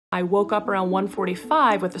I woke up around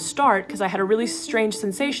 1:45 with a start because I had a really strange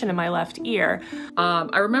sensation in my left ear.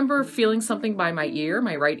 I remember feeling something by my ear,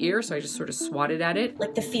 my right ear, so I just sort of swatted at it.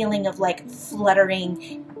 Like the feeling of like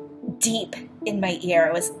fluttering deep in my ear.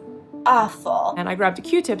 It was awful. And I grabbed a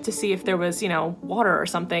Q-tip to see if there was, water or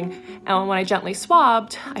something. And when I gently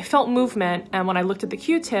swabbed, I felt movement. And when I looked at the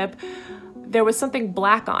Q-tip, there was something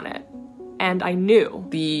black on it. And I knew.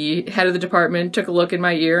 The head of the department took a look in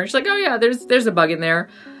my ear and she's like, oh yeah, there's a bug in there.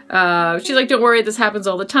 She's like, don't worry, this happens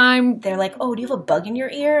all the time. They're like, oh, do you have a bug in your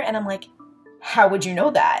ear? And I'm like, how would you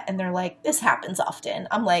know that? And they're like, this happens often.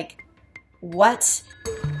 I'm like, what?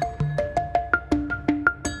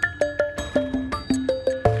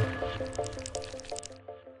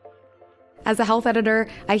 As a health editor,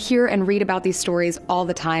 I hear and read about these stories all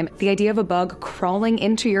the time. The idea of a bug crawling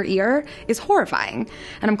into your ear is horrifying,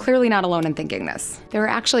 and I'm clearly not alone in thinking this. There are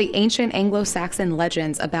actually ancient Anglo-Saxon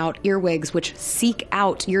legends about earwigs which seek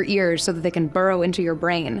out your ears so that they can burrow into your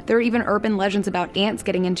brain. There are even urban legends about ants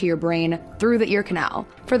getting into your brain through the ear canal.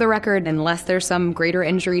 For the record, unless there's some greater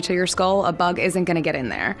injury to your skull, a bug isn't gonna get in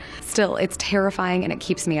there. Still, it's terrifying and it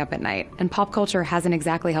keeps me up at night, and pop culture hasn't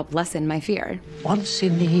exactly helped lessen my fear. Once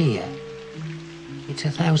in the ear, it's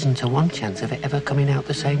 1,000 to 1 chance of it ever coming out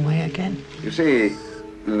the same way again. You see,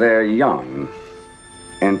 their young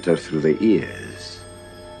enter through the ears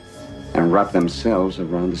and wrap themselves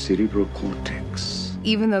around the cerebral cortex.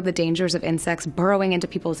 Even though the dangers of insects burrowing into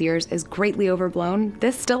people's ears is greatly overblown,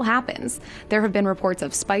 this still happens. There have been reports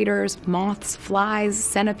of spiders, moths, flies,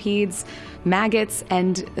 centipedes, maggots,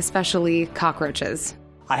 and especially cockroaches.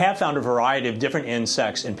 I have found a variety of different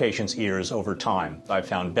insects in patients' ears over time. I've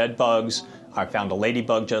found bed bugs, I found a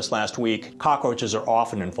ladybug just last week. Cockroaches are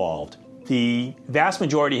often involved. The vast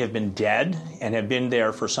majority have been dead and have been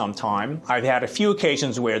there for some time. I've had a few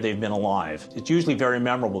occasions where they've been alive. It's usually very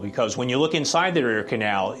memorable because when you look inside the ear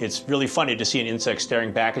canal, it's really funny to see an insect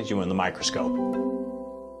staring back at you in the microscope.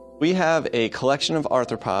 We have a collection of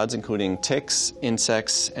arthropods, including ticks,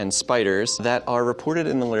 insects, and spiders, that are reported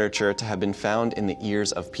in the literature to have been found in the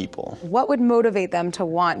ears of people. What would motivate them to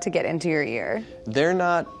want to get into your ear? They're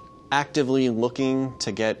not actively looking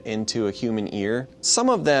to get into a human ear. Some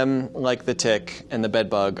of them, like the tick and the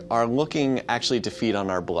bedbug, are looking actually to feed on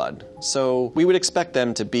our blood. So we would expect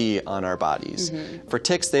them to be on our bodies. For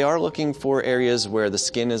ticks, they are looking for areas where the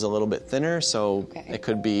skin is a little bit thinner, so it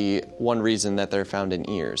could be one reason that they're found in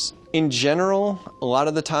ears. In general, a lot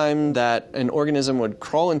of the time that an organism would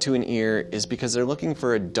crawl into an ear is because they're looking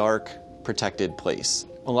for a dark, protected place.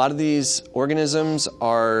 A lot of these organisms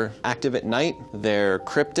are active at night, they're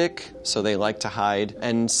cryptic, so they like to hide,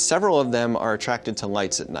 and several of them are attracted to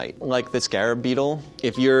lights at night. Like the scarab beetle,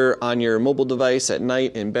 if you're on your mobile device at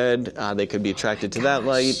night in bed, they could be attracted to that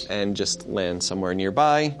light and just land somewhere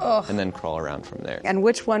nearby and then crawl around from there. And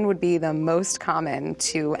which one would be the most common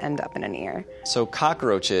to end up in an ear? So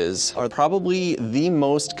cockroaches are probably the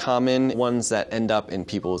most common ones that end up in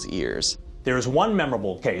people's ears. There is one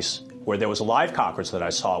memorable case where there was a live cockroach that I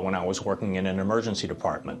saw when I was working in an emergency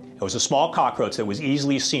department. It was a small cockroach that was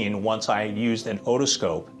easily seen once I used an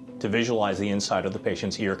otoscope to visualize the inside of the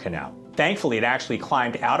patient's ear canal. Thankfully, it actually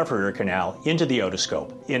climbed out of her ear canal into the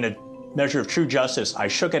otoscope. In a measure of true justice, I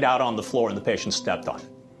shook it out on the floor and the patient stepped on it.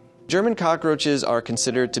 German cockroaches are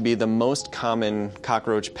considered to be the most common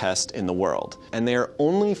cockroach pest in the world, and they are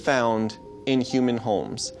only found in human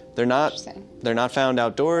homes. They're not found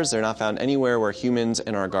outdoors, they're not found anywhere where humans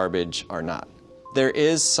and our garbage are not. There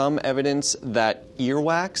is some evidence that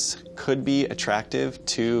earwax could be attractive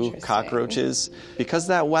to cockroaches because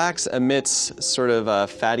that wax emits sort of a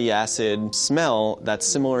fatty acid smell that's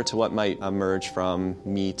similar to what might emerge from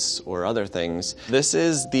meats or other things. This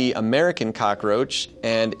is the American cockroach,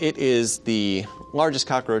 and it is the largest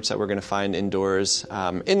cockroach that we're going to find indoors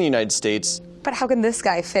in the United States. But how can this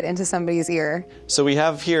guy fit into somebody's ear? So we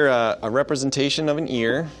have here a representation of an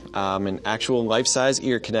ear, an actual life-size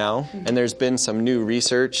ear canal, and there's been some new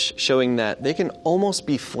research showing that they can almost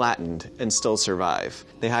be flattened and still survive.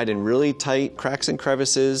 They hide in really tight cracks and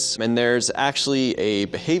crevices, and there's actually a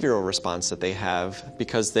behavioral response that they have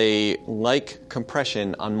because they like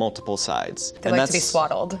compression on multiple sides. They like to be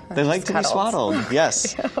swaddled. They like to be swaddled,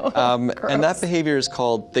 yes. And that behavior is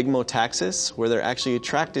called thigmotaxis, where they're actually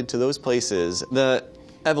attracted to those places. The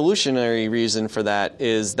evolutionary reason for that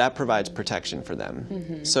is that provides protection for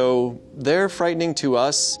them. So they're frightening to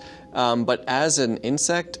us, but as an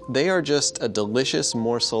insect, they are just a delicious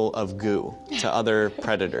morsel of goo to other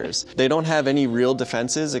predators. They don't have any real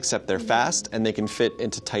defenses except they're fast and they can fit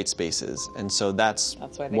into tight spaces. And so that's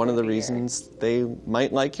one of the reasons they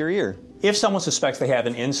might like your ear. If someone suspects they have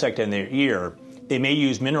an insect in their ear, they may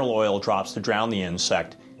use mineral oil drops to drown the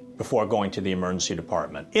insect. before going to the emergency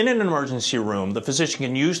department. In an emergency room, the physician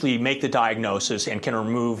can usually make the diagnosis and can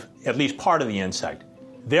remove at least part of the insect.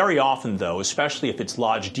 Very often, though, especially if it's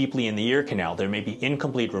lodged deeply in the ear canal, there may be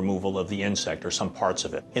incomplete removal of the insect or some parts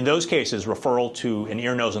of it. In those cases, referral to an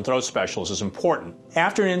ear, nose, and throat specialist is important.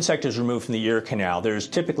 After an insect is removed from the ear canal, there's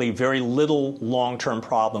typically very little long-term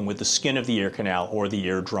problem with the skin of the ear canal or the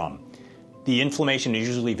eardrum. The inflammation is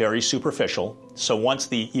usually very superficial, so once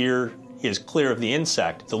the ear is clear of the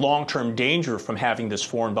insect, the long-term danger from having this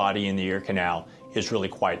foreign body in the ear canal is really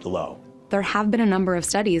quite low. There have been a number of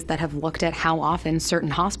studies that have looked at how often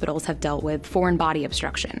certain hospitals have dealt with foreign body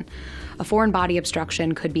obstruction. A foreign body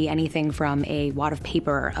obstruction could be anything from a wad of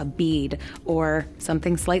paper, a bead, or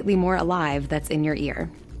something slightly more alive that's in your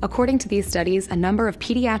ear. According to these studies, a number of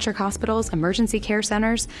pediatric hospitals, emergency care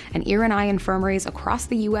centers, and ear and eye infirmaries across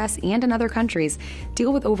the US and in other countries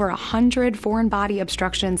deal with over 100 foreign body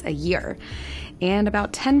obstructions a year. And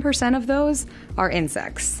about 10% of those are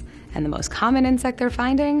insects. And the most common insect they're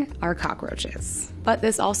finding are cockroaches. But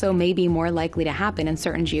this also may be more likely to happen in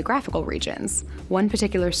certain geographical regions. One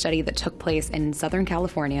particular study that took place in Southern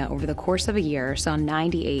California over the course of a year saw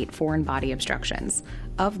 98 foreign body obstructions.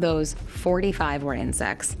 Of those, 45 were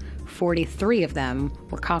insects, 43 of them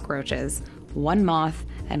were cockroaches, 1 moth,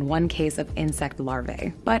 and 1 case of insect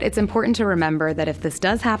larvae. But it's important to remember that if this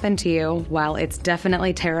does happen to you, while it's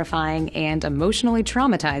definitely terrifying and emotionally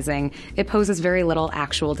traumatizing, it poses very little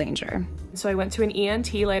actual danger. So I went to an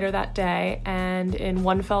ENT later that day, and in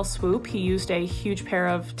one fell swoop, he used a huge pair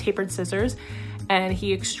of tapered scissors, and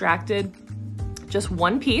he extracted just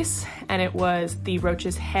one piece, and it was the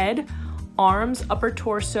roach's head, arms, upper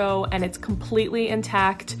torso, and its completely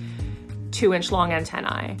intact 2-inch long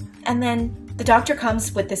antennae. And then the doctor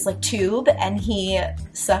comes with this like tube and he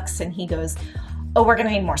sucks and he goes, oh, we're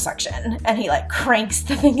gonna need more suction. And he like cranks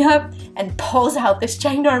the thing up and pulls out this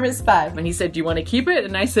ginormous bug. And he said, do you want to keep it?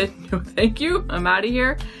 And I said, no, thank you. I'm out of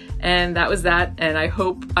here. And that was that. And I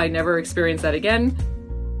hope I never experience that again.